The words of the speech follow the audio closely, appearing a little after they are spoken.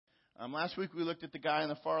Last week we looked at the guy on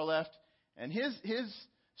the far left, and his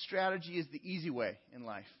strategy is the easy way in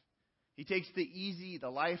life. He takes the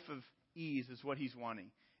life of ease is what he's wanting.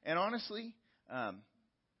 And honestly,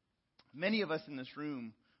 many of us in this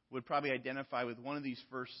room would probably identify with one of these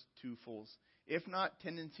first two fools, if not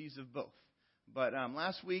tendencies of both. But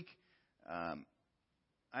last week,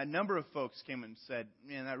 a number of folks came and said,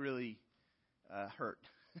 man, that really hurt.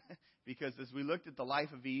 Because as we looked at the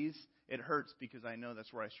life of ease, it hurts because I know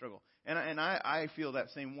that's where I struggle. And I feel that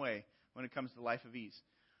same way when it comes to the life of ease.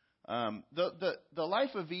 The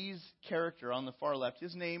life of ease character on the far left,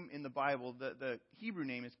 his name in the Bible, the Hebrew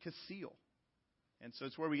name is Kasil. And so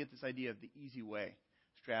it's where we get this idea of the easy way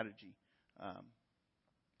strategy.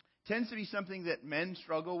 Tends to be something that men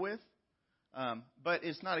struggle with, but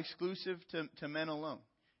it's not exclusive to men alone.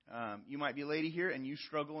 You might be a lady here and you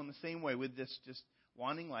struggle in the same way with this, just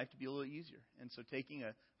wanting life to be a little easier. And so taking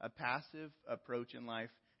a passive approach in life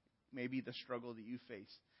may be the struggle that you face.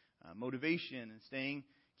 Motivation and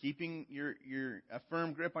keeping a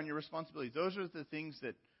firm grip on your responsibilities. Those are the things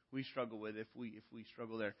that we struggle with if we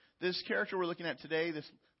struggle there. This character we're looking at today, this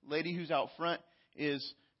lady who's out front,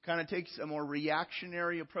 kind of takes a more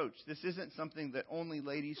reactionary approach. This isn't something that only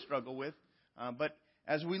ladies struggle with. But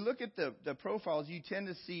as we look at the profiles, you tend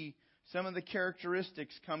to see some of the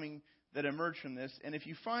characteristics coming that emerge from this. And if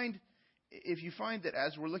you find that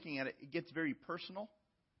as we're looking at it, it gets very personal,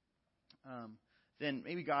 then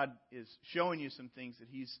maybe God is showing you some things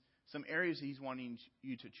some areas He's wanting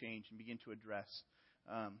you to change and begin to address.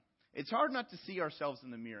 It's hard not to see ourselves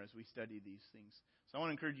in the mirror as we study these things. So I want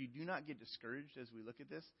to encourage you, do not get discouraged as we look at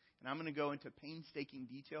this. And I'm going to go into painstaking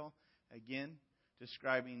detail again,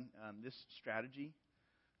 describing this strategy.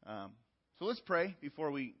 So let's pray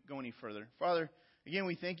before we go any further. Father, again,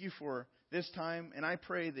 we thank you for this time, and I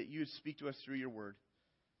pray that you would speak to us through your word.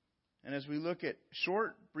 And as we look at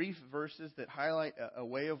short, brief verses that highlight a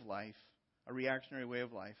way of life, a reactionary way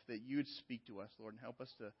of life, that you would speak to us, Lord, and help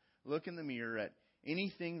us to look in the mirror at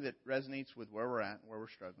anything that resonates with where we're at and where we're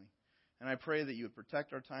struggling. And I pray that you would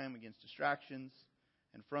protect our time against distractions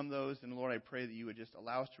and from those. And Lord, I pray that you would just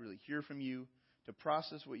allow us to really hear from you, to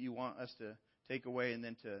process what you want us to take away, and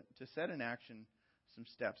then to set in action some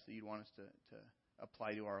steps that you'd want us to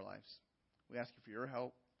apply to our lives. We ask you for your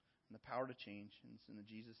help and the power to change. And it's in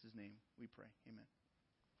Jesus' name we pray. Amen.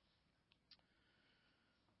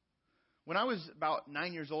 When I was about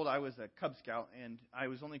 9 years old, I was a Cub Scout, and I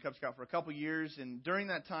was only a Cub Scout for a couple years. And during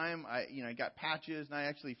that time, I got patches, and I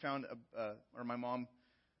actually found or my mom,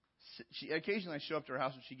 occasionally I show up to her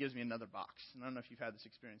house and she gives me another box. And I don't know if you've had this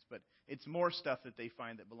experience, but it's more stuff that they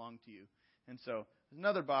find that belong to you. And so there's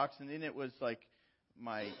another box, and in it was like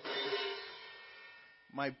my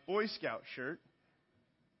Boy Scout shirt.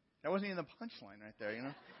 That wasn't even the punchline right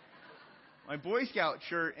there, My Boy Scout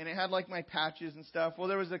shirt, and it had like my patches and stuff. Well,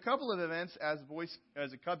 there was a couple of events as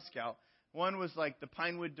a Cub Scout. One was like the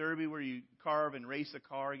Pinewood Derby, where you carve and race a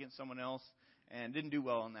car against someone else, and didn't do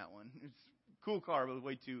well on that one. It's a cool car, but it was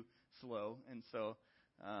way too slow, and so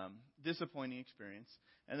disappointing experience.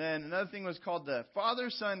 And then another thing was called the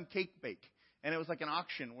Father-Son Cake Bake, and it was like an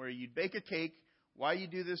auction where you'd bake a cake. Why you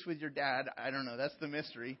do this with your dad, I don't know. That's the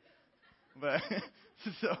mystery. But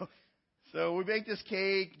So we baked this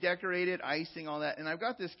cake, decorated, icing, all that. And I've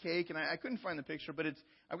got this cake, and I couldn't find the picture, but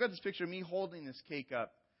I've got this picture of me holding this cake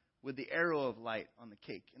up with the arrow of light on the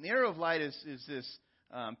cake. And the arrow of light is this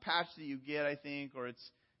patch that you get, I think, or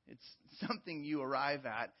it's something you arrive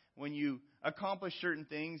at when you accomplish certain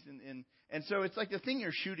things. And so it's like the thing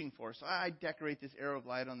you're shooting for. So I decorate this arrow of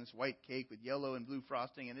light on this white cake with yellow and blue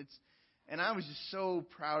frosting. And I was just so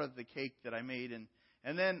proud of the cake that I made.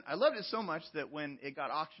 And then I loved it so much that when it got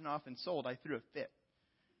auctioned off and sold, I threw a fit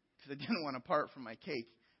because I didn't want to part from my cake.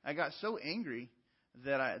 I got so angry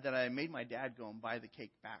that I made my dad go and buy the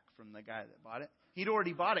cake back from the guy that bought it. He'd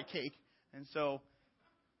already bought a cake. And so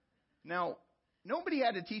now nobody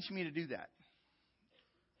had to teach me to do that.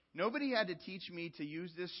 Nobody had to teach me to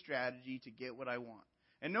use this strategy to get what I want.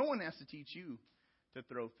 And no one has to teach you to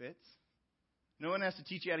throw fits. No one has to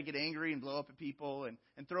teach you how to get angry and blow up at people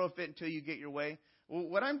and throw a fit until you get your way. Well,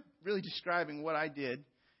 what I'm really describing, what I did,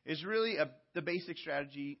 is really the basic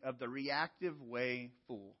strategy of the reactive way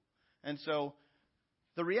fool. And so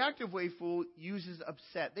the reactive way fool uses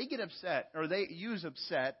upset. They get upset, or they use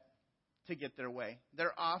upset to get their way.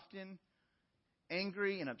 They're often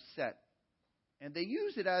angry and upset. And they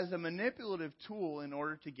use it as a manipulative tool in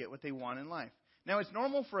order to get what they want in life. Now, it's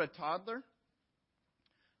normal for a toddler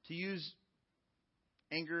to use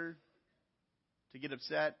anger, to get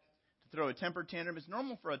upset, to throw a temper tantrum. It's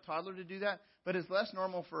normal for a toddler to do that, but it's less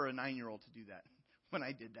normal for a 9-year-old to do that when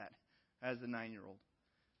I did that as a 9-year-old.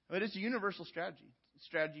 But it's a universal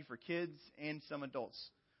strategy for kids and some adults.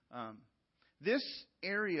 This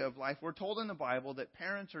area of life, we're told in the Bible that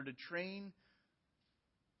parents are to train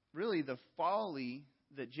really the folly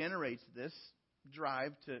that generates this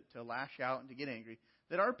drive to lash out and to get angry,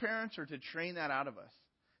 that our parents are to train that out of us.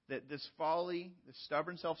 That this folly, this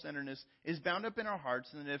stubborn self-centeredness is bound up in our hearts,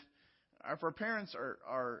 and if our parents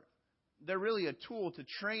they're really a tool to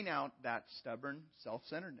train out that stubborn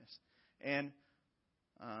self-centeredness. And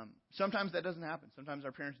sometimes that doesn't happen. Sometimes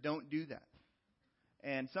our parents don't do that.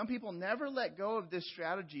 And some people never let go of this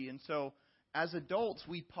strategy, and so as adults,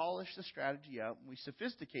 we polish the strategy up, we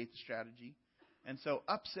sophisticate the strategy, and so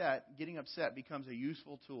getting upset becomes a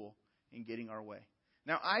useful tool in getting our way.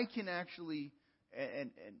 Now, I can actually,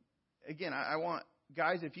 and again, I want,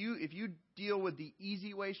 guys, if you deal with the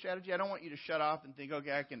easy way strategy, I don't want you to shut off and think,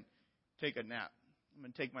 okay, I can take a nap. I'm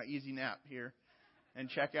going to take my easy nap here and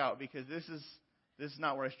check out, because this is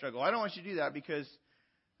not where I struggle. I don't want you to do that, because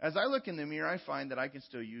as I look in the mirror, I find that I can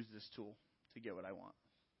still use this tool to get what I want.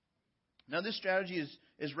 Now, this strategy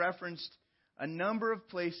is referenced a number of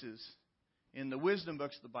places in the wisdom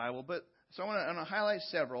books of the Bible, but so I want to highlight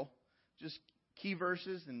several, just key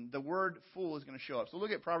verses, and the word fool is going to show up. So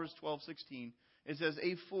look at Proverbs 12:16. It says,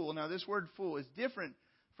 a fool. Now, this word fool is different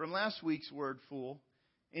from last week's word fool.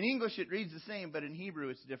 In English, it reads the same, but in Hebrew,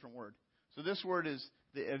 it's a different word. So this word is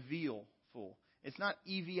the evil fool. It's not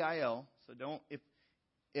E-V-I-L, so don't,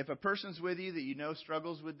 if a person's with you that you know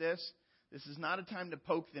struggles with this is not a time to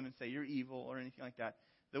poke them and say you're evil or anything like that.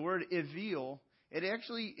 The word evil,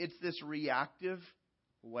 it's this reactive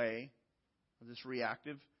way, this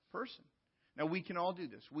reactive person. Now, we can all do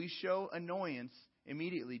this. We show annoyance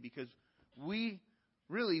immediately because we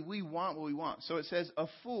want what we want. So it says a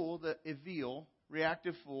fool, the evil,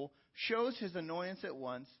 reactive fool, shows his annoyance at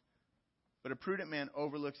once, but a prudent man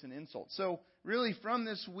overlooks an insult. So really from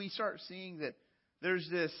this, we start seeing that there's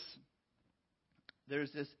this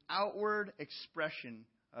outward expression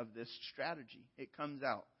of this strategy. It comes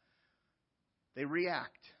out. They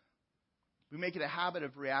react. We make it a habit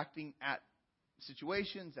of reacting at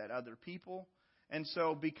situations, at other people. And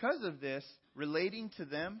so because of this, relating to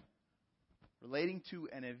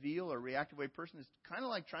an evil or reactive way person is kind of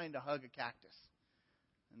like trying to hug a cactus.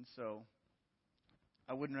 And so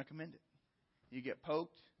I wouldn't recommend it. You get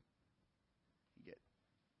poked.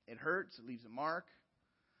 It hurts. It leaves a mark.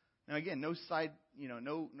 Now again,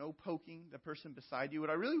 no poking the person beside you. What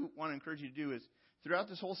I really want to encourage you to do is throughout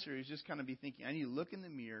this whole series, just kind of be thinking, I need to look in the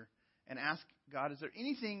mirror and ask God, is there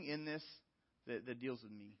anything in this that deals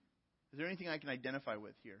with me? Is there anything I can identify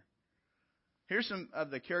with here? Here's some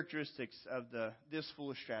of the characteristics of this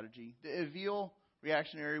foolish strategy. The evil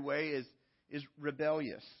reactionary way is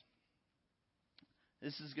rebellious.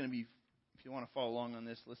 This is going to be, if you want to follow along on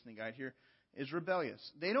this listening guide here, is rebellious.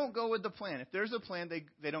 They don't go with the plan. If there's a plan,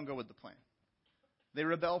 they don't go with the plan. They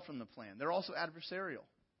rebel from the plan. They're also adversarial,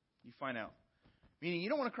 you find out. Meaning you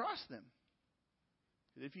don't want to cross them.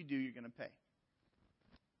 Because if you do, you're going to pay.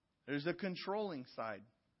 There's a controlling side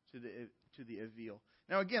to the evil.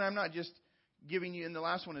 Now again, I'm not just giving you, and the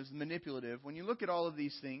last one is manipulative. When you look at all of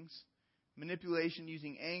these things, manipulation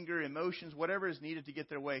using anger, emotions, whatever is needed to get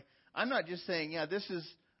their way, I'm not just saying, this is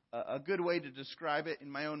a good way to describe it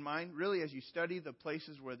in my own mind. Really, as you study the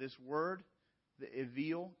places where this word, the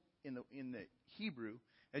evil, in the Hebrew,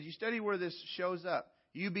 as you study where this shows up,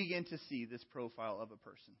 you begin to see this profile of a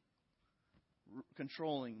person.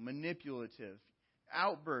 Controlling, manipulative,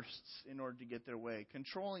 outbursts in order to get their way,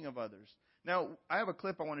 controlling of others. Now, I have a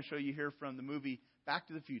clip I want to show you here from the movie Back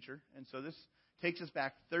to the Future. And so this takes us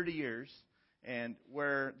back 30 years, and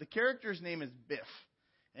where the character's name is Biff.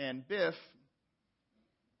 And Biff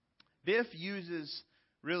uses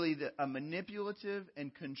really a manipulative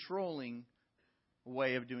and controlling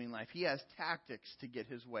way of doing life. He has tactics to get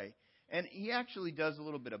his way. And he actually does a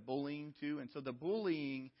little bit of bullying too. And so the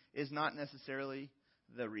bullying is not necessarily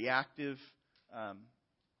the reactive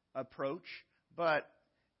approach. But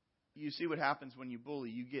you see what happens when you bully.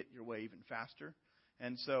 You get your way even faster.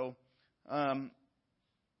 And so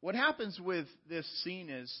what happens with this scene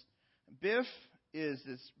is Biff is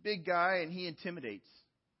this big guy, and he intimidates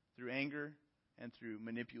through anger and through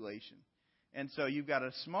manipulation. And so you've got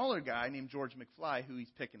a smaller guy named George McFly who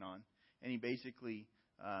he's picking on, and he basically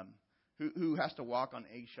who has to walk on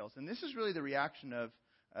eggshells. And this is really the reaction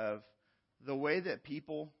of the way that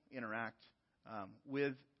people interact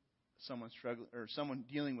with someone struggling or someone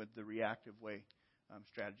dealing with the reactive way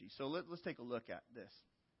strategy. So let's take a look at this.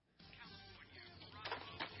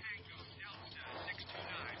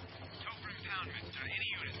 Any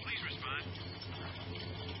units, please respond.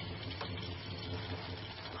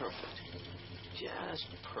 Perfect. just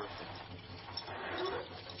perfect.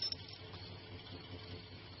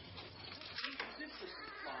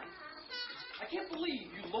 I can't believe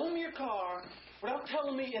you loaned me your car without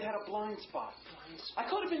telling me it had a blind spot. I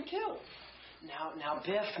could have been killed. Now,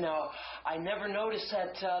 Biff, I never noticed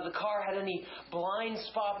that the car had any blind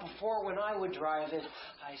spot before when I would drive it.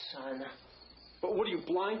 Hi, son. But what are you,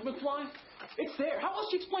 blind, McFly? It's there. How else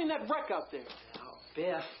do you explain that wreck out there? Now,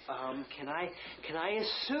 Biff, can I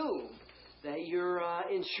assume that your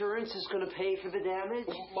insurance is going to pay for the damage?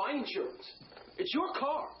 My insurance. It's your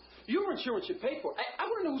car. Your insurance should pay for it. I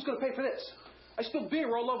want to know who's going to pay for this. I spilled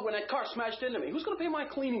beer all over when that car smashed into me. Who's going to pay my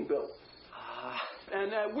cleaning bill?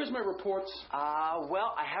 And where's my reports?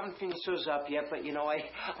 Well, I haven't finished those up yet, but,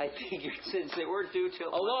 I figured since they were due till...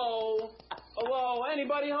 Hello? Hello?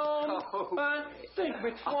 Anybody home? Oh. Think,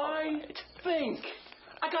 McFly. Think.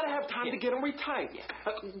 I got to have time to get them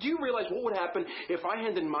retyped. Do you realize what would happen if I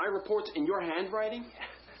handed my reports in your handwriting?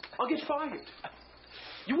 I'll get fired.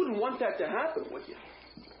 You wouldn't want that to happen, would you?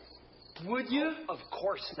 Would you? Of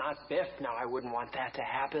course not, Biff. Now, I wouldn't want that to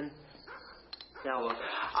happen. Now,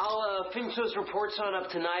 I'll finish those reports on up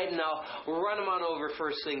tonight, and I'll run them on over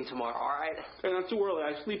first thing tomorrow, all right? Hey, not too early.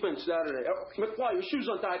 I sleep in Saturday. McFly, your shoes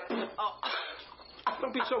untied. Oh.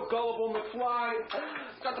 Don't be so gullible, McFly.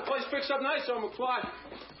 Got the place fixed up nice, McFly.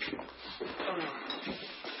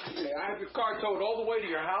 Hey, I have your car towed all the way to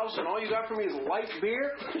your house, and all you got for me is light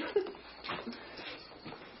beer?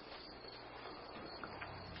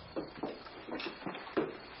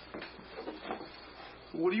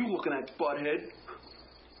 What are you looking at, butthead?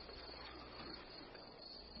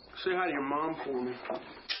 Say hi to your mom for me.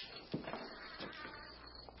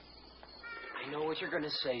 I know what you're going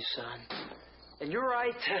to say, son. And you're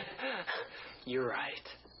right. You're right.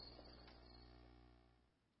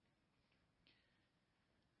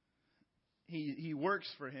 He works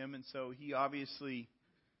for him, and so he obviously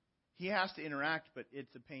has to interact, but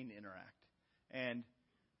it's a pain to interact. And,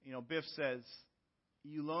 Biff says,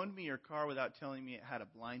 you loaned me your car without telling me it had a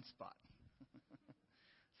blind spot.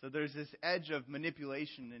 So there's this edge of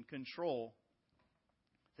manipulation and control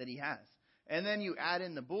that he has. And then you add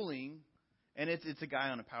in the bullying, and it's a guy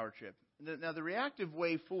on a power trip. Now, the reactive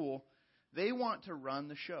way fool, they want to run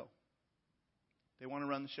the show. They want to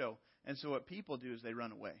run the show. And so what people do is they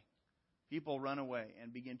run away. People run away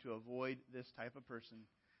and begin to avoid this type of person,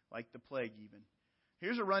 like the plague even.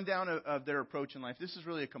 Here's a rundown of their approach in life. This is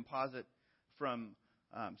really a composite from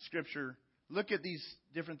Scripture. Look at these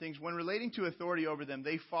different things. When relating to authority over them,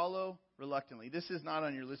 they follow reluctantly. This is not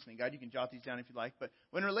on your listening guide. You can jot these down if you like. But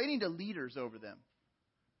when relating to leaders over them,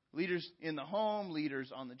 leaders in the home,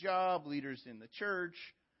 leaders on the job, leaders in the church,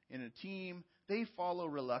 in a team, they follow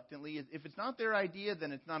reluctantly. If it's not their idea,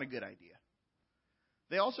 then it's not a good idea.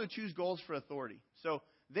 They also choose goals for authority. So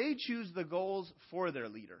they choose the goals for their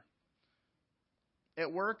leader.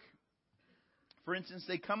 At work, for instance,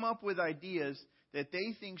 they come up with ideas that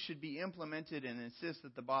they think should be implemented and insist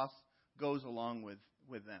that the boss goes along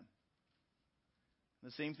with them.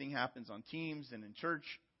 The same thing happens on teams and in church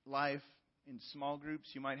life, in small groups.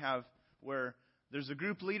 You might have where there's a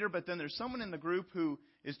group leader, but then there's someone in the group who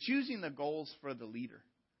is choosing the goals for the leader.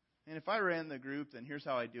 And if I ran the group, then here's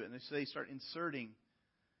how I do it. And so they start inserting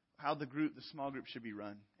how the small group should be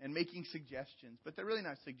run and making suggestions. But they're really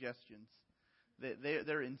not suggestions.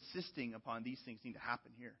 They're insisting upon these things need to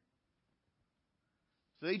happen here.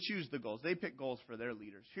 So they choose the goals. They pick goals for their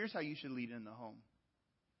leaders. Here's how you should lead in the home.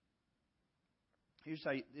 Here's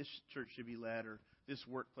how this church should be led, or this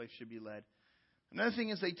workplace should be led. Another thing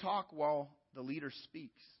is they talk while the leader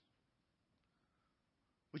speaks.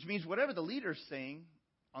 Which means whatever the leader's saying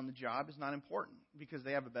on the job is not important because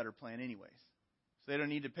they have a better plan anyways. So they don't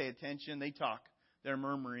need to pay attention. They talk. They're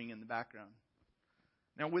murmuring in the background.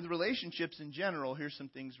 Now, with relationships in general, here's some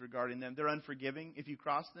things regarding them. They're unforgiving. If you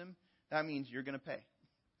cross them, that means you're going to pay.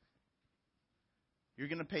 You're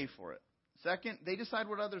going to pay for it. Second, they decide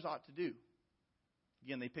what others ought to do.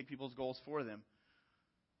 Again, they pick people's goals for them.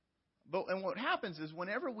 And what happens is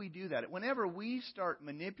whenever we do that, whenever we start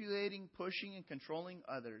manipulating, pushing, and controlling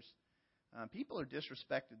others, people are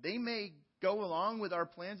disrespected. They may go along with our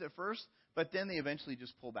plans at first, but then they eventually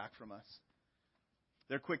just pull back from us.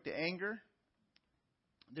 They're quick to anger.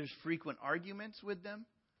 There's frequent arguments with them.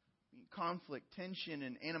 Conflict, tension,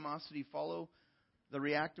 and animosity follow the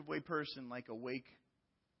reactive way person like a wake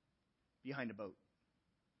behind a boat.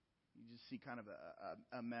 You just see kind of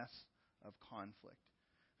a mess of conflict.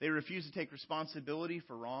 They refuse to take responsibility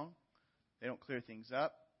for wrong. They don't clear things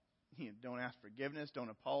up. Don't ask forgiveness. Don't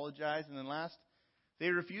apologize. And then last, they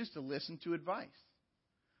refuse to listen to advice.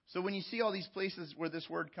 So when you see all these places where this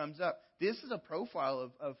word comes up, this is a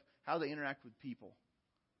profile of how they interact with people.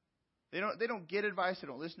 They don't get advice. They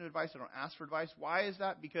don't listen to advice. They don't ask for advice. Why is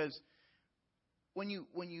that? Because when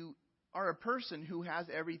you are a person who has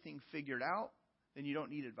everything figured out, then you don't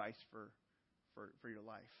need advice for your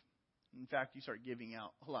life. In fact, you start giving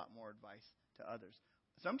out a lot more advice to others.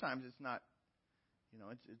 Sometimes it's not,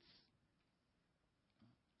 it's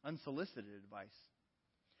unsolicited advice.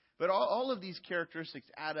 But all of these characteristics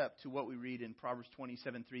add up to what we read in Proverbs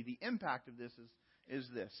 27:3. The impact of this is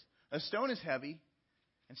this. A stone is heavy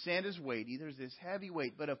and sand is weighty. There's this heavy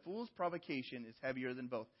weight, but a fool's provocation is heavier than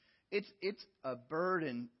both. It's a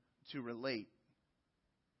burden to relate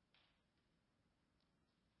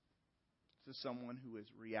to someone who is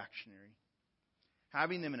reactionary.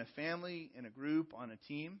 Having them in a family, in a group, on a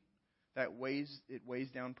team, it weighs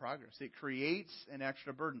down progress. It creates an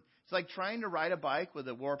extra burden. It's like trying to ride a bike with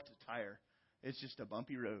a warped tire. It's just a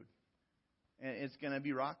bumpy road. And it's going to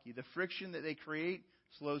be rocky. The friction that they create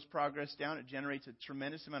slows progress down. It generates a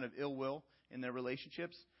tremendous amount of ill will in their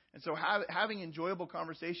relationships. And so having enjoyable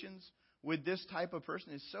conversations with this type of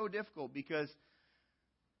person is so difficult because,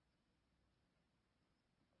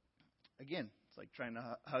 again, it's like trying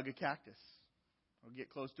to hug a cactus or get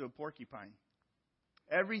close to a porcupine.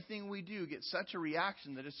 Everything we do gets such a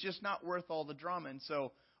reaction that it's just not worth all the drama. And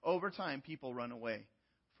so over time, people run away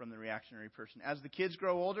from the reactionary person. As the kids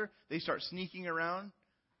grow older, they start sneaking around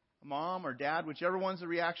mom or dad, whichever one's the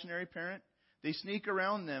reactionary parent. They sneak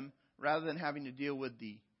around them rather than having to deal with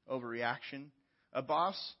the overreaction. A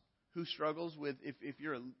boss who struggles with, if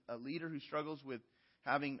you're a leader who struggles with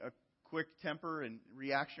having a quick temper and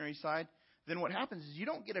reactionary side, then what happens is you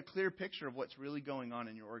don't get a clear picture of what's really going on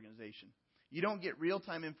in your organization. You don't get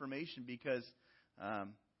real-time information because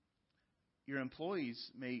your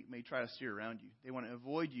employees may try to steer around you. They want to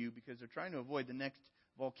avoid you because they're trying to avoid the next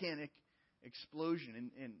volcanic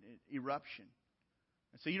explosion and eruption.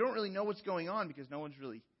 And so you don't really know what's going on because no one's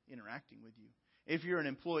really interacting with you. If you're an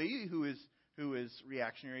employee who is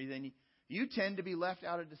reactionary, then you tend to be left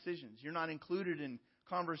out of decisions. You're not included in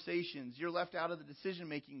conversations. You're left out of the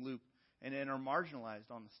decision-making loop and are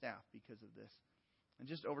marginalized on the staff because of this. And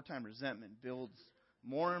just over time, resentment builds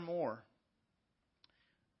more and more.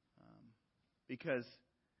 Because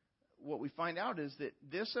what we find out is that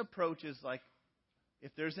this approach is like,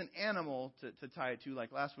 if there's an animal to tie it to,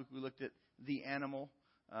 like last week we looked at the animal,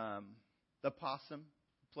 the possum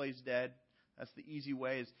plays dead. That's the easy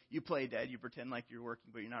way, is you play dead. You pretend like you're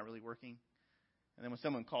working, but you're not really working. And then when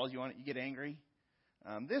someone calls you on it, you get angry.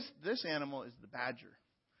 This animal is the badger.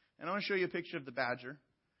 And I want to show you a picture of the badger.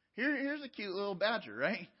 Here's a cute little badger,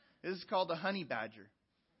 right? This is called a honey badger.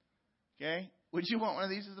 Okay? Would you want one of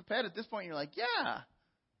these as a pet? At this point, you're like, yeah.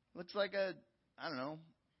 Looks like I don't know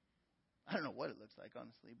what it looks like,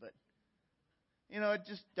 honestly. But, it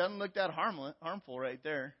just doesn't look that harmful right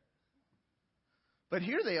there. But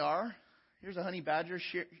here they are. Here's a honey badger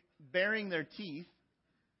baring their teeth.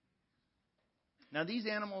 Now, these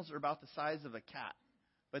animals are about the size of a cat,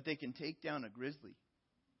 but they can take down a grizzly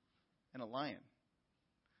and a lion.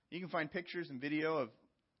 You can find pictures and video of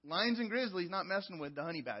lions and grizzlies not messing with the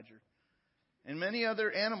honey badger. And many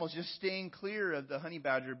other animals just staying clear of the honey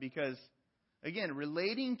badger because, again,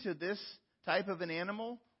 relating to this type of an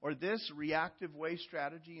animal or this reactive way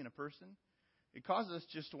strategy in a person, it causes us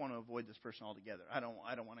just to want to avoid this person altogether. I don't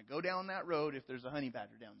want to go down that road if there's a honey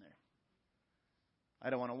badger down there. I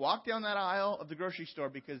don't want to walk down that aisle of the grocery store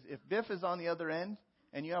because if Biff is on the other end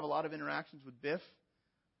and you have a lot of interactions with Biff,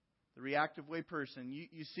 the reactive way person,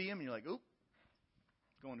 you see him and you're like, oop,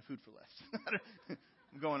 going to Food for Less.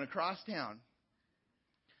 I'm going across town.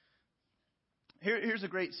 Here's a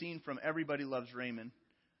great scene from Everybody Loves Raymond,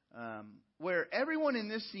 where everyone in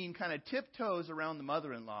this scene kind of tiptoes around the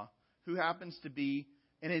mother-in-law, who happens to be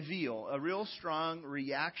an Evil, a real strong,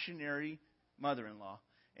 reactionary mother-in-law.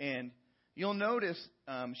 And you'll notice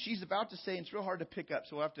she's about to say, and it's real hard to pick up,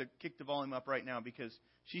 so we'll have to kick the volume up right now because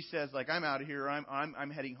she says, like, I'm out of here, or I'm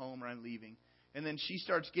heading home, or I'm leaving. And then she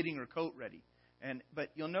starts getting her coat ready. But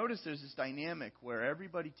you'll notice there's this dynamic where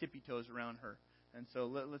everybody tippy-toes around her. And so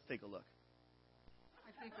let's take a look.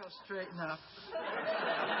 I think I'll straighten up.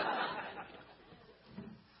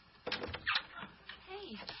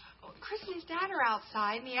 Hey, Chris and his dad are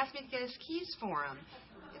outside, and he asked me to get his keys for him.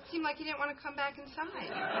 It seemed like he didn't want to come back inside.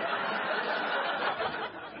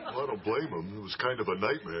 Well, I don't blame him. It was kind of a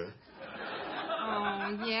nightmare.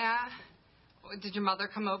 Oh, yeah? Did your mother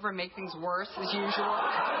come over and make things worse, as usual?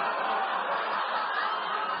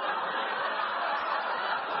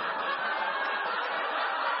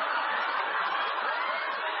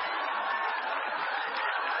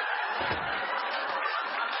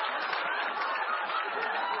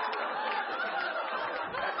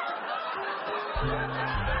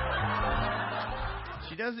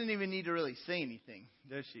 She doesn't even need to really say anything,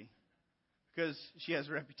 does she? Because she has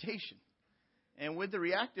a reputation. And with the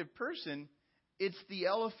reactive person, it's the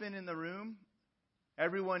elephant in the room.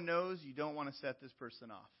 Everyone knows you don't want to set this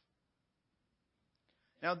person off.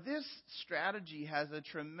 Now, this strategy has a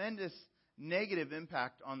tremendous negative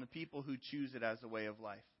impact on the people who choose it as a way of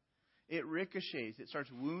life. It ricochets. It starts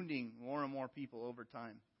wounding more and more people over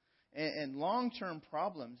time. And long-term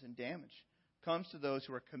problems and damage comes to those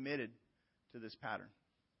who are committed to this pattern.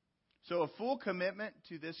 So a full commitment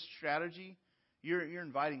to this strategy, you're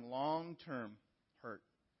inviting long-term hurt.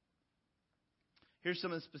 Here's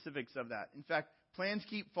some of the specifics of that. In fact, plans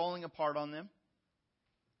keep falling apart on them.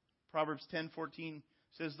 Proverbs 10:14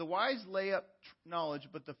 says, "The wise lay up knowledge,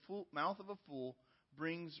 but the mouth of a fool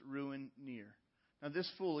brings ruin near." Now this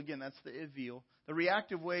fool, again, that's the Evil. The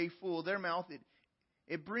reactive way fool, their mouth,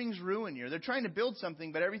 it brings ruin near. They're trying to build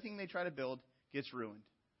something, but everything they try to build gets ruined.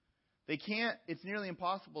 They can't, it's nearly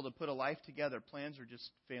impossible to put a life together. Plans are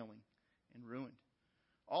just failing and ruined.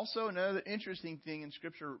 Also, another interesting thing in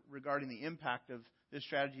Scripture regarding the impact of this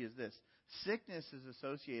strategy is this. Sickness is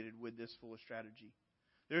associated with this foolish strategy.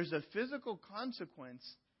 There's a physical consequence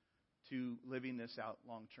to living this out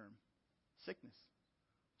long term. Sickness.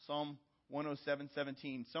 Psalm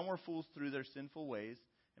 107:17. Some were fools through their sinful ways,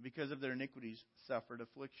 and because of their iniquities suffered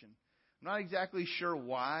affliction. I'm not exactly sure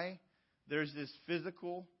why there's this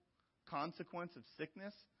physical consequence of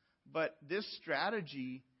sickness, but this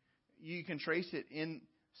strategy, you can trace it in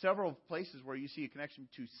several places where you see a connection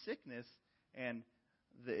to sickness and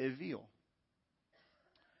the Evil.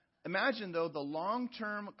 Imagine, though, the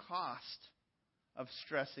long-term cost of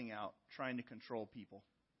stressing out, trying to control people.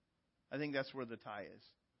 I think that's where the tie is.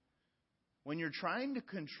 When you're trying to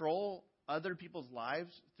control other people's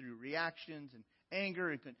lives through reactions and anger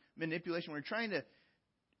and manipulation, when you're trying to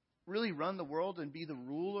really run the world and be the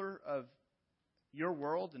ruler of your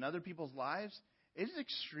world and other people's lives, it is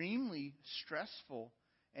extremely stressful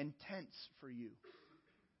and tense for you.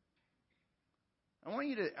 I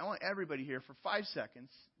want everybody here for 5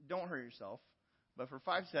 seconds, don't hurt yourself, but for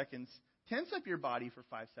 5 seconds, tense up your body for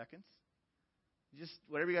 5 seconds. Just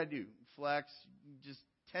whatever you got to do. Flex, just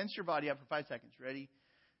tense your body up for 5 seconds. Ready?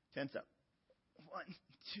 Tense up. 1,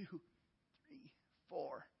 2, 3,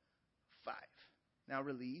 4, 5. Now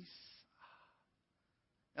release.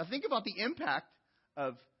 Now think about the impact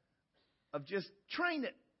of just trying to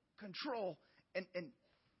control and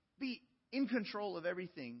be in control of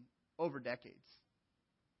everything over decades.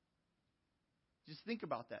 Just think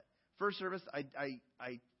about that. First service, I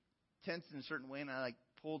tensed in a certain way, and I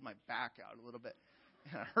pulled my back out a little bit,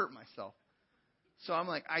 and I hurt myself. So I'm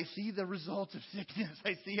like, I see the results of sickness.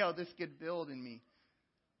 I see how this could build in me.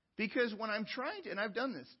 Because when I'm trying to, and I've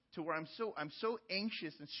done this, to where I'm so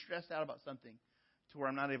anxious and stressed out about something, to where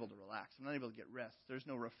I'm not able to relax. I'm not able to get rest. There's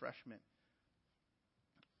no refreshment.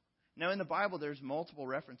 Now, in the Bible, there's multiple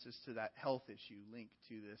references to that health issue linked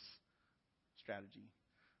to this strategy.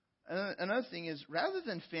 Another thing is, rather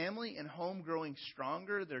than family and home growing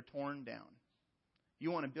stronger, they're torn down.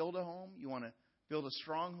 You want to build a home, you want to build a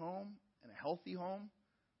strong home and a healthy home,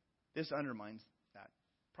 this undermines that.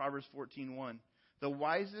 Proverbs 14:1. The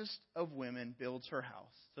wisest of women builds her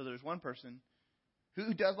house. So there's one person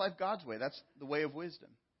who does life God's way. That's the way of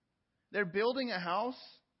wisdom. They're building a house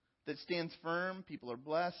that stands firm. People are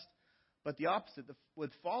blessed. But the opposite,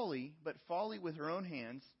 with folly, but folly with her own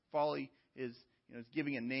hands, folly is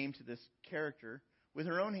giving a name to this character, with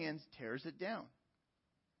her own hands tears it down.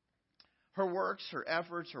 Her works, her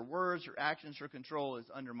efforts, her words, her actions, her control is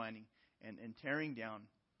undermining and tearing down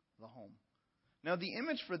the home. Now, the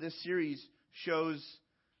image for this series shows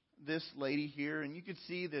this lady here, and you could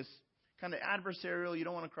see this kind of adversarial, you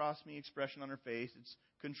don't want to cross me expression on her face. It's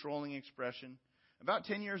controlling expression. About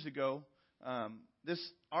 10 years ago,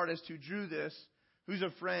 this artist who drew this, who's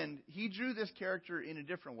a friend, he drew this character in a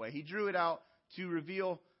different way. He drew it out to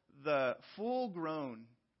reveal the full-grown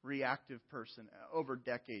reactive person over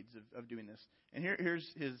decades of doing this. And here's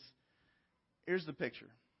the picture.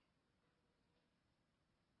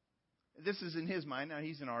 This is in his mind. Now,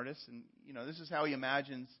 he's an artist, and this is how he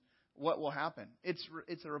imagines what will happen.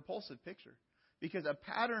 It's a repulsive picture, because a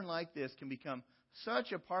pattern like this can become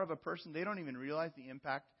such a part of a person, they don't even realize the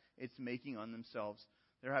impact it's making on themselves.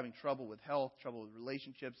 They're having trouble with health, trouble with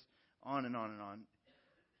relationships, on and on and on.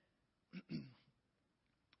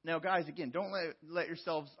 Now, guys, again, don't let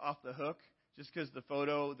yourselves off the hook just because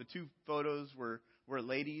the two photos were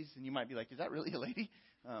ladies, and you might be like, is that really a lady?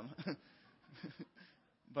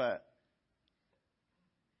 But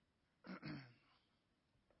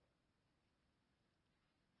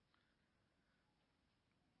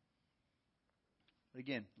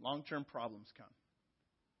again, long-term problems come.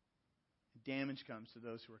 damage comes to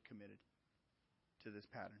those who are committed to this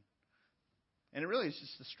pattern. And it really is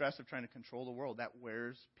just the stress of trying to control the world. That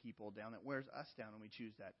wears people down. That wears us down when we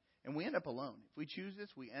choose that. And we end up alone. If we choose this,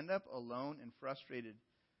 we end up alone and frustrated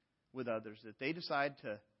with others, that they decide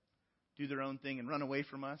to do their own thing and run away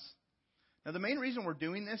from us. Now, the main reason we're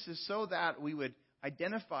doing this is so that we would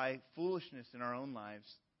identify foolishness in our own lives.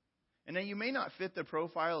 And now you may not fit the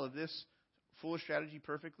profile of this foolish strategy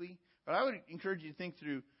perfectly, but I would encourage you to think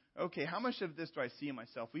through, okay, how much of this do I see in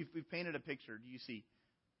myself? We've painted a picture. Do you see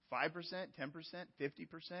 5%, 10%, 50%?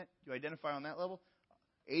 Do you identify on that level?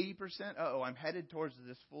 80%? Uh-oh, I'm headed towards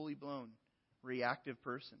this fully blown reactive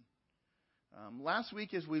person. Last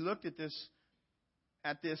week, as we looked at this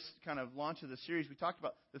kind of launch of the series, we talked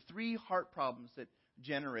about the 3 heart problems that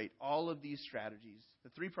generate all of these strategies. The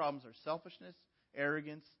 3 problems are selfishness,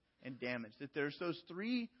 arrogance, and damage. That there's those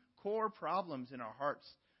 3 core problems in our hearts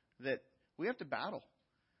that we have to battle.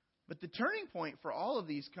 But the turning point for all of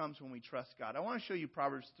these comes when we trust God. I want to show you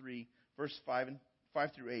Proverbs 3, verse 5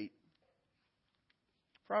 through 8.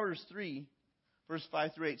 Proverbs 3, verse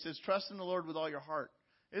 5 through 8 says, "Trust in the Lord with all your heart."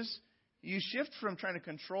 You shift from trying to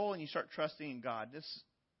control and you start trusting in God.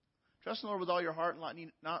 Trust in the Lord with all your heart and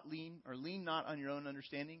lean not on your own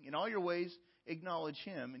understanding. In all your ways, acknowledge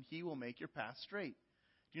Him, and He will make your path straight.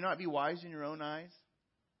 Do not be wise in your own eyes.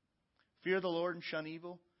 Fear the Lord and shun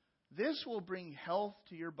evil. This will bring health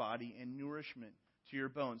to your body and nourishment to your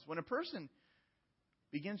bones. When a person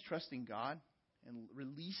begins trusting God and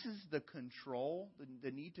releases the control,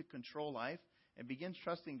 the need to control life, and begins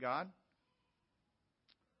trusting God,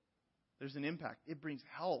 there's an impact. It brings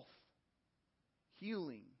health,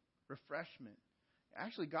 healing, refreshment.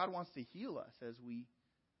 Actually, God wants to heal us as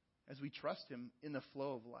we trust Him in the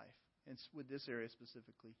flow of life, and with this area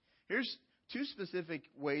specifically. Here's 2 specific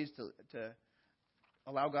ways to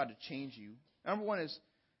allow God to change you. Number 1 is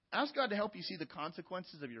ask God to help you see the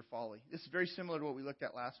consequences of your folly. This is very similar to what we looked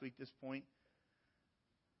at last week, this point.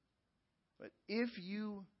 But if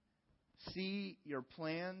you see your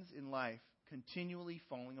plans in life continually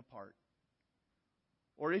falling apart,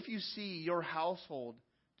 or if you see your household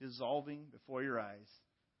dissolving before your eyes,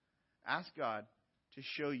 ask God to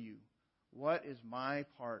show you, what is my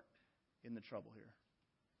part in the trouble here?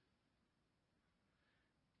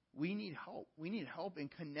 We need help. We need help in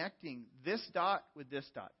connecting this dot with this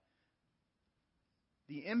dot.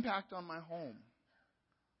 The impact on my home,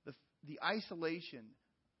 the isolation,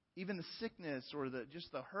 even the sickness or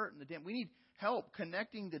just the hurt and the damage. We need help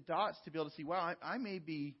connecting the dots to be able to see, wow, I may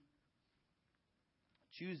be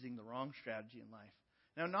choosing the wrong strategy in life.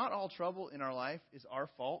 Now, not all trouble in our life is our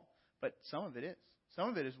fault, but some of it is. Some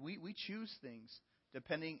of it is we choose things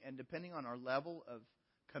depending on our level of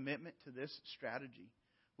commitment to this strategy.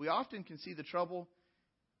 We often can see the trouble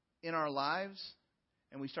in our lives,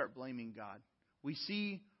 and we start blaming God. We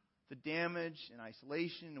see the damage and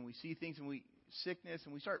isolation, and we see things sickness,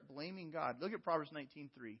 and we start blaming God. Look at Proverbs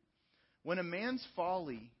 19:3. When a man's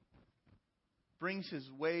folly brings his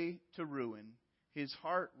way to ruin, his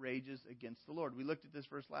heart rages against the Lord. We looked at this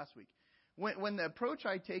verse last week. When the approach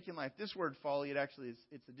I take in life, this word folly,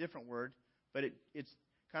 it's a different word, but it's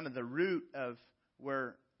kind of the root of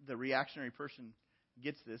where the reactionary person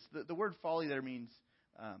gets this. The word folly there means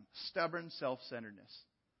stubborn self-centeredness.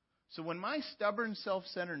 So when my stubborn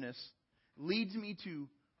self-centeredness leads me to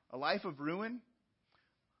a life of ruin,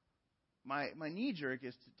 my knee-jerk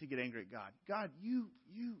is to get angry at God. God, you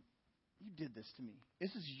did this to me.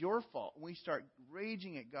 This is your fault. We start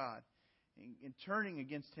raging at God and turning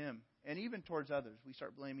against Him. And even towards others, we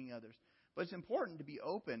start blaming others. But it's important to be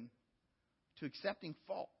open to accepting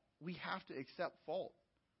fault. We have to accept fault.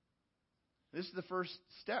 This is the first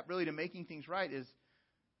step, really, to making things right, is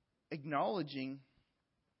acknowledging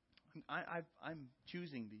I'm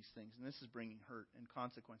choosing these things, and this is bringing hurt and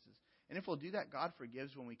consequences. And if we'll do that, God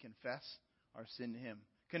forgives when we confess our sin to Him.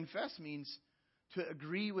 Confess means to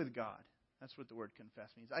agree with God. That's what the word confess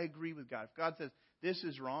means. I agree with God. If God says this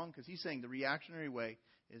is wrong, because He's saying the reactionary way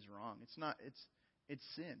is wrong. It's not. It's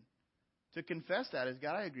sin. To confess that is,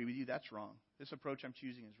 God, I agree with you. That's wrong. This approach I'm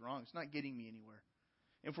choosing is wrong. It's not getting me anywhere.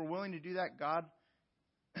 If we're willing to do that, God,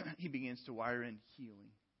 He begins to wire in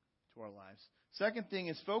healing to our lives. Second thing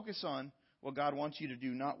is focus on what God wants you to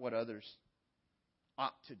do, not what others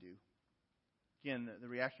ought to do. Again, the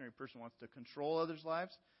reactionary person wants to control others'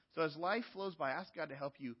 lives. So as life flows by, ask God to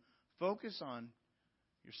help you focus on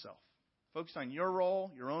yourself. Focus on your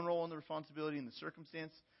role, your own role in the responsibility and the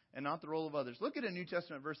circumstance, and not the role of others. Look at a New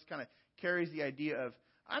Testament verse that kind of carries the idea of,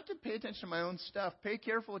 I have to pay attention to my own stuff. Pay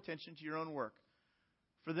careful attention to your own work.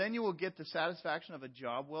 For then you will get the satisfaction of a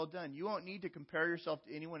job well done. You won't need to compare yourself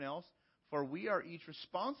to anyone else, for we are each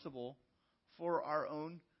responsible for our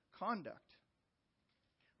own conduct.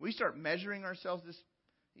 We start measuring ourselves.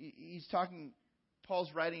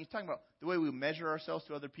 Paul's writing, he's talking about the way we measure ourselves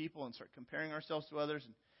to other people and start comparing ourselves to others.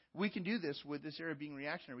 And we can do this with this area of being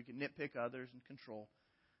reactionary. We can nitpick others and control.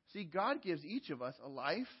 See, God gives each of us a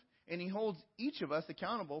life, and He holds each of us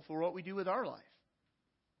accountable for what we do with our life.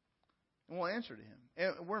 And we'll answer to Him.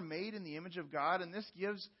 And we're made in the image of God, and this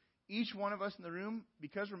gives each one of us in the room,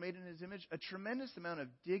 because we're made in His image, a tremendous amount of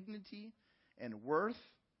dignity and worth.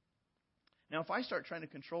 Now, if I start trying to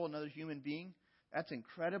control another human being, that's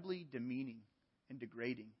incredibly demeaning and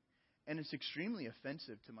degrading. And it's extremely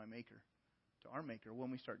offensive to my Maker, to our Maker,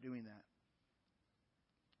 when we start doing that.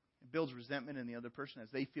 It builds resentment in the other person as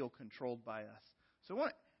they feel controlled by us. So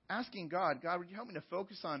asking God, would you help me to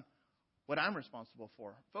focus on what I'm responsible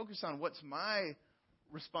for? Focus on what's my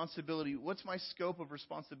responsibility, what's my scope of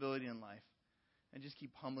responsibility in life? And just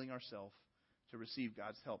keep humbling ourselves to receive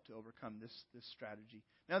God's help to overcome this strategy.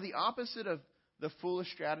 Now, the opposite of the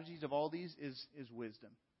foolish strategies of all these is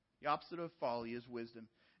wisdom. The opposite of folly is wisdom.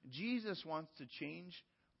 Jesus wants to change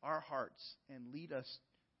our hearts and lead us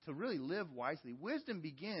to really live wisely. Wisdom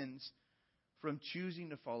begins from choosing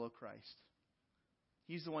to follow Christ.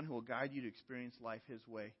 He's the one who will guide you to experience life His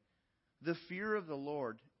way. The fear of the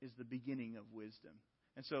Lord is the beginning of wisdom.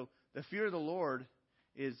 And so the fear of the Lord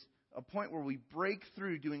is a point where we break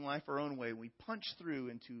through doing life our own way. We punch through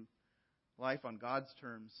into life on God's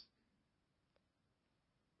terms.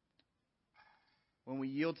 When we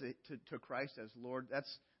yield to Christ as Lord,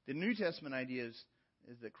 that's the New Testament idea is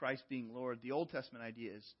that Christ being Lord. The Old Testament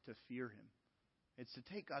idea is to fear Him. It's to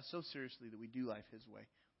take God so seriously that we do life His way.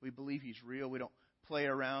 We believe He's real. We don't play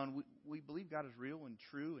around. We believe God is real and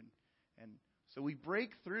true. And so we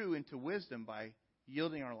break through into wisdom by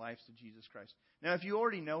yielding our lives to Jesus Christ. Now, if you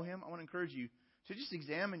already know Him, I want to encourage you to just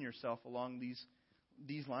examine yourself along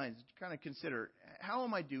these lines. Kind of consider, how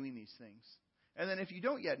am I doing these things? And then if you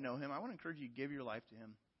don't yet know Him, I want to encourage you to give your life to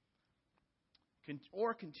Him.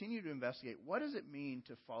 Or continue to investigate, what does it mean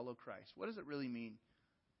to follow Christ? What does it really mean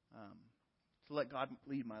to let God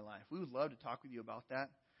lead my life? We would love to talk with you about that.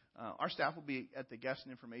 Our staff will be at the guest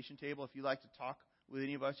and information table. If you'd like to talk with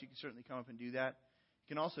any of us, you can certainly come up and do that.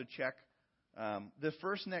 You can also check the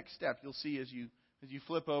first next step. You'll see as you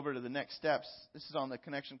flip over to the next steps. This is on the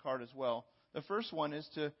connection card as well. The first one is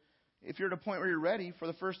to, if you're at a point where you're ready, for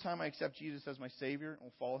the first time I accept Jesus as my Savior and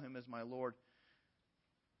will follow Him as my Lord.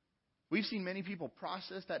 We've seen many people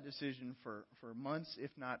process that decision for months,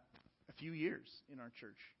 if not a few years in our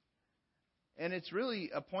church. And it's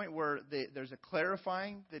really a point where there's a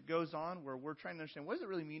clarifying that goes on, where we're trying to understand, what does it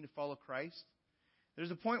really mean to follow Christ?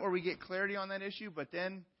 There's a point where we get clarity on that issue, but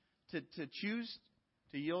then to choose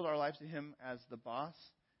to yield our lives to Him as the boss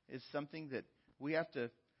is something that we have to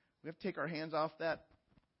take our hands off that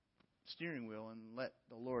steering wheel and let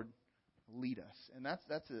the Lord lead us. And that's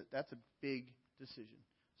a big decision.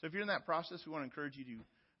 So if you're in that process, we want to encourage you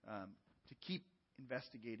to keep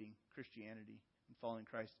investigating Christianity and following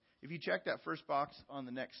Christ. If you check that first box on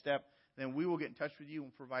the next step, then we will get in touch with you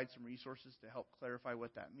and provide some resources to help clarify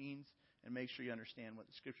what that means and make sure you understand what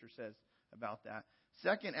the Scripture says about that.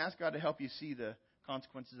 Second, ask God to help you see the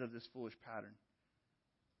consequences of this foolish pattern.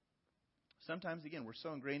 Sometimes, again, we're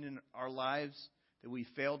so ingrained in our lives that we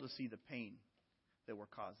fail to see the pain that we're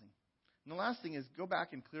causing. And the last thing is, go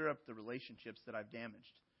back and clear up the relationships that I've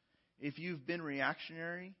damaged. If you've been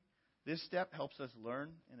reactionary, this step helps us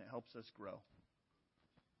learn and it helps us grow.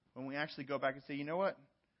 When we actually go back and say, you know what?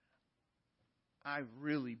 I've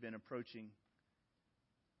really been approaching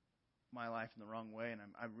my life in the wrong way, and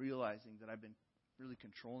I'm realizing that I've been really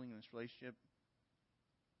controlling in this relationship,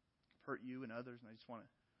 hurt you and others, and I just want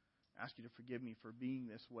to ask you to forgive me for being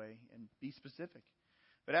this way and be specific.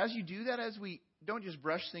 But as you do that, as we don't just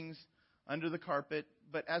brush things under the carpet,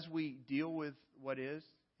 but as we deal with what is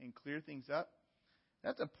and clear things up,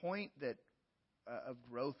 that's a point that of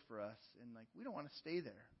growth for us. And we don't want to stay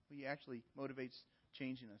there. It actually motivates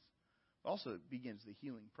changing us. Also, it begins the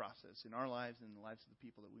healing process in our lives and in the lives of the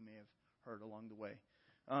people that we may have hurt along the way.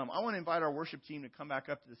 I want to invite our worship team to come back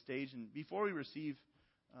up to the stage. And before we receive,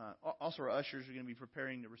 also our ushers are going to be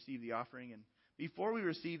preparing to receive the offering. And before we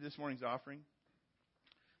receive this morning's offering,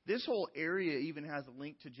 this whole area even has a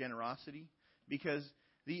link to generosity, because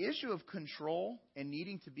the issue of control and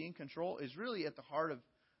needing to be in control is really at the heart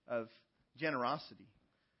of generosity.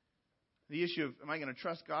 The issue of, am I going to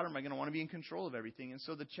trust God, or am I going to want to be in control of everything? And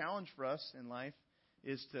so the challenge for us in life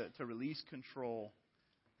is to release control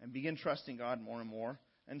and begin trusting God more and more.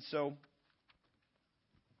 And so,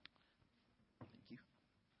 thank you.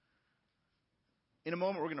 In a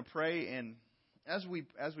moment, we're going to pray, and as we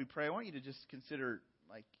pray, I want you to just consider,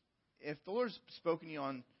 if the Lord's spoken to you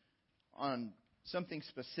on something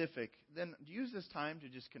specific, then use this time to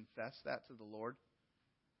just confess that to the Lord.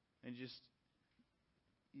 And just,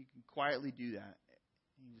 you can quietly do that.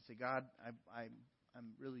 You can just say, God, I'm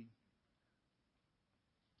really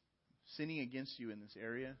sinning against you in this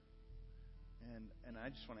area. And I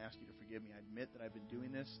just want to ask you to forgive me. I admit that I've been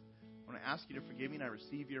doing this. I want to ask you to forgive me, and I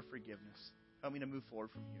receive your forgiveness. Help me to move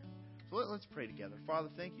forward from here. So let's pray together. Father,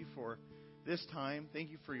 thank you for this time.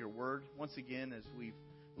 Thank you for your word. Once again, as we've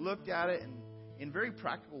looked at it and in a very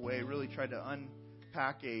practical way, really tried to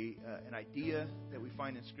unpack an idea that we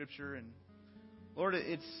find in Scripture. And Lord,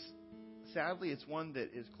 sadly, it's one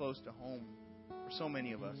that is close to home for so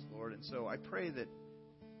many of us, Lord. And so I pray that,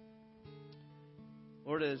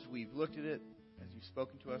 Lord, as we've looked at it, as you've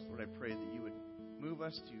spoken to us, Lord, I pray that you would move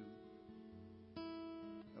us to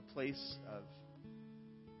a place of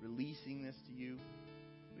releasing this to you.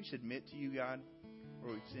 We should admit to you, God,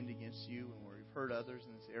 where we've sinned against you and where we've hurt others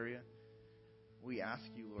in this area. We ask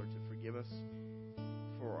you, Lord, to forgive us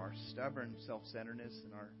for our stubborn self-centeredness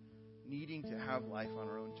and our needing to have life on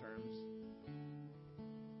our own terms.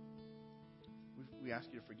 We ask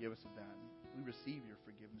you to forgive us of that. We receive your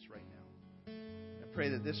forgiveness right now. I pray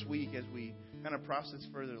that this week, as we kind of process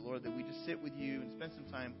further, Lord, that we just sit with you and spend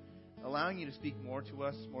some time allowing you to speak more to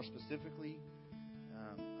us, more specifically,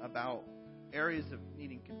 about areas of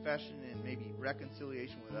needing confession and maybe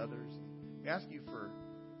reconciliation with others. We ask you for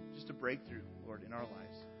just a breakthrough, Lord, in our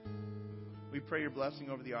lives. We pray your blessing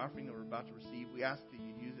over the offering that we're about to receive. We ask that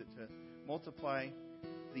you use it to multiply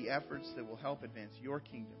the efforts that will help advance your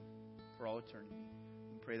kingdom for all eternity.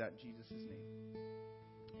 We pray that in Jesus' name.